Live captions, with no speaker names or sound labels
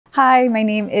Hi, my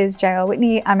name is Jael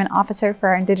Whitney. I'm an officer for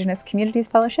our Indigenous Communities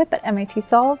Fellowship at MIT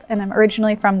Solve, and I'm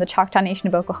originally from the Choctaw Nation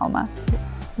of Oklahoma.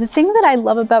 The thing that I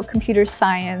love about computer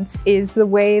science is the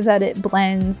way that it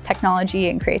blends technology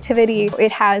and creativity.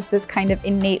 It has this kind of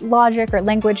innate logic or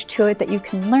language to it that you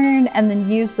can learn and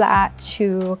then use that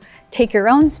to take your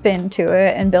own spin to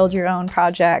it and build your own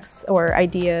projects or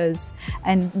ideas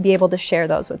and be able to share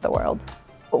those with the world.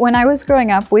 When I was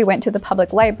growing up, we went to the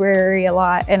public library a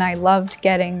lot, and I loved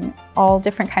getting all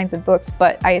different kinds of books,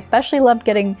 but I especially loved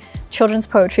getting children's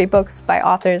poetry books by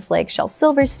authors like Shel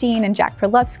Silverstein and Jack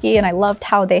Prelutsky, and I loved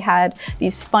how they had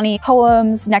these funny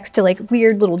poems next to like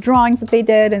weird little drawings that they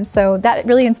did, and so that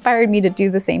really inspired me to do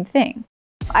the same thing.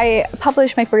 I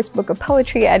published my first book of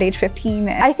poetry at age 15.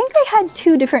 I think I had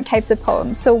two different types of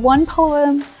poems. So one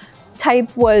poem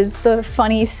type was the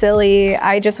funny, silly,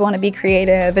 I just want to be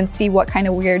creative and see what kind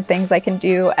of weird things I can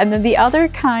do. And then the other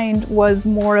kind was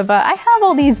more of a, I have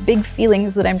all these big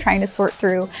feelings that I'm trying to sort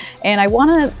through and I want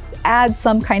to add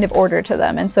some kind of order to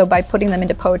them. And so by putting them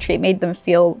into poetry, it made them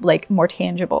feel like more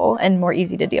tangible and more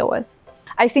easy to deal with.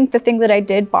 I think the thing that I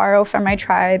did borrow from my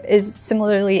tribe is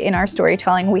similarly in our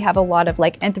storytelling, we have a lot of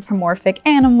like anthropomorphic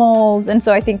animals. And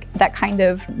so I think that kind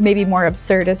of maybe more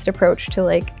absurdist approach to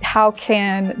like, how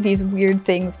can these weird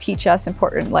things teach us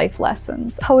important life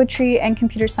lessons? Poetry and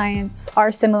computer science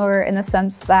are similar in the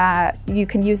sense that you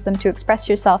can use them to express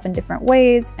yourself in different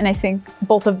ways. And I think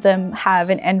both of them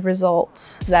have an end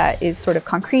result that is sort of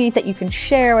concrete that you can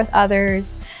share with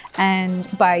others. And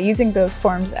by using those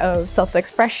forms of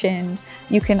self-expression,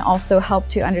 you can also help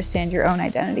to understand your own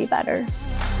identity better.